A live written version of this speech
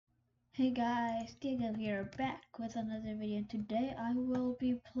Hey guys, Diego here, back with another video. Today I will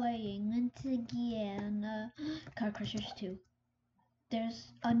be playing once again Car Crushers 2.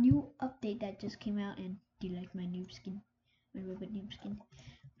 There's a new update that just came out, and do you like my noob skin? My robot noob skin.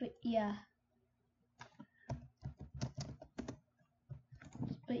 But yeah,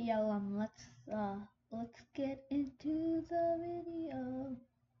 let's get into the video.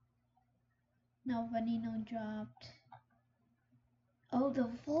 Now Veneno dropped. Oh, the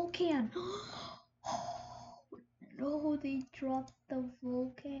Vulcan! No, they dropped the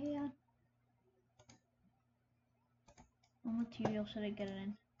Vulcan. What material should I get it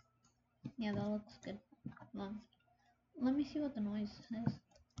in? Yeah, that looks good. Let me see what the noise is.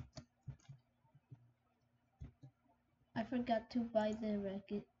 I forgot to buy the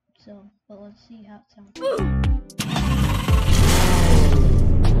record, but let's see how it sounds.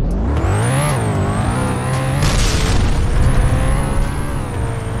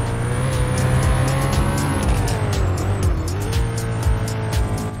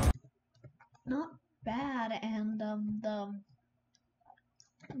 Not bad, and the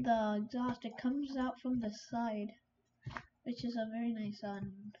exhaust, it comes out from the side, which is a very nice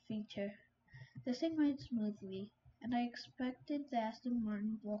feature. This thing rides smoothly, and I expected the Aston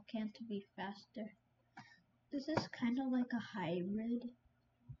Martin Vulcan to be faster. This is kind of like a hybrid,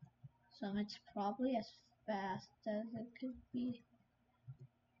 so it's probably as fast as it could be.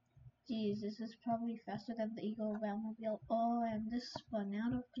 Geez, this is probably faster than the Eagle Batmobile. Oh, and this spun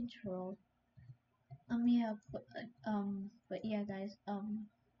out of control. Yeah, but yeah, guys,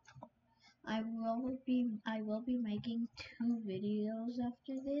 I will be making 2 videos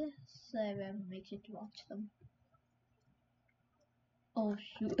after this, so make sure to watch them. Oh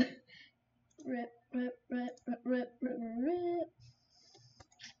shoot! Rip.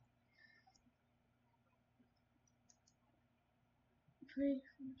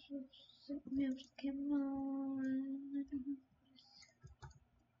 Come on.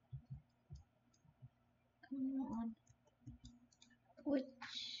 Come on. Which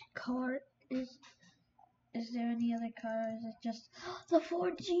car is there any other car? Is it just the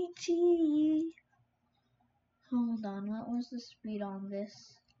Ford GT? Hold on, what was the speed on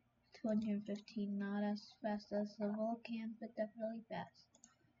this? 215, not as fast as the Vulcan, but definitely fast.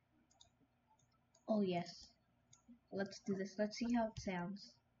 Oh yes. Let's do this. Let's see how it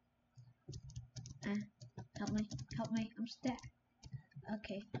sounds. Help me, I'm stuck.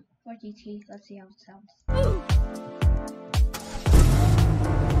 Okay, Ford GT, let's see how it sounds.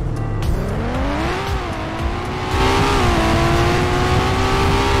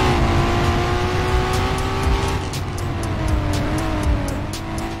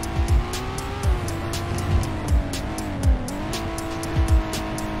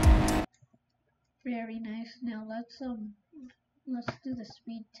 Very nice. Now let's do the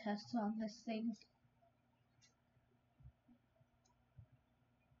speed test on this thing.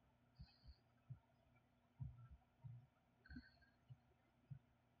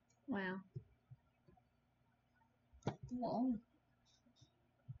 Wow. Whoa.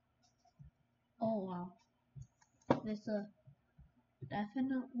 Oh wow. This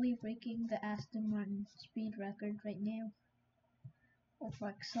definitely breaking the Aston Martin speed record right now. Or for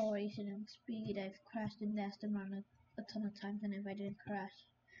acceleration and speed, I've crashed in the Aston Martin a ton of times, and if I didn't crash, I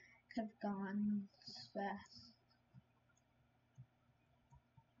could have gone fast.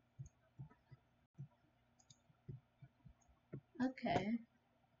 Okay.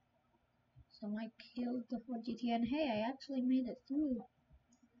 So I killed the Ford GT, and hey, I actually made it through.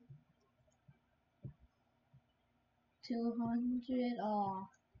 200, oh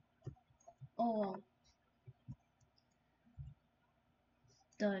well.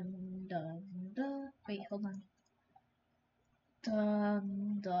 Dun dun dun. Wait, hold on.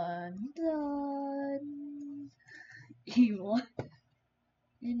 Dun dun dun. Evil.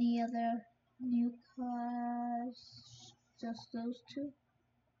 Any other new cars? Just those 2?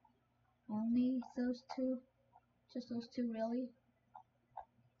 Only those 2? Just those 2, really?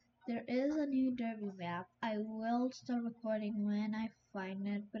 There is a new derby map. I will start recording when I find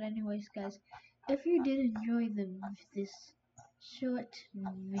it. But anyways, guys, if you did enjoy this short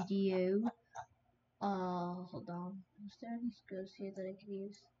video, hold on. Is there any skills here that I can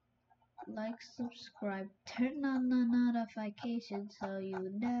use? Like, subscribe, turn on the notifications so you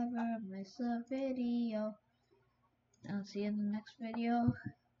never miss a video. I'll see you in the next video.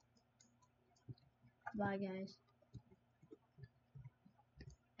 Bye, guys.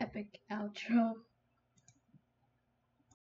 Epic outro.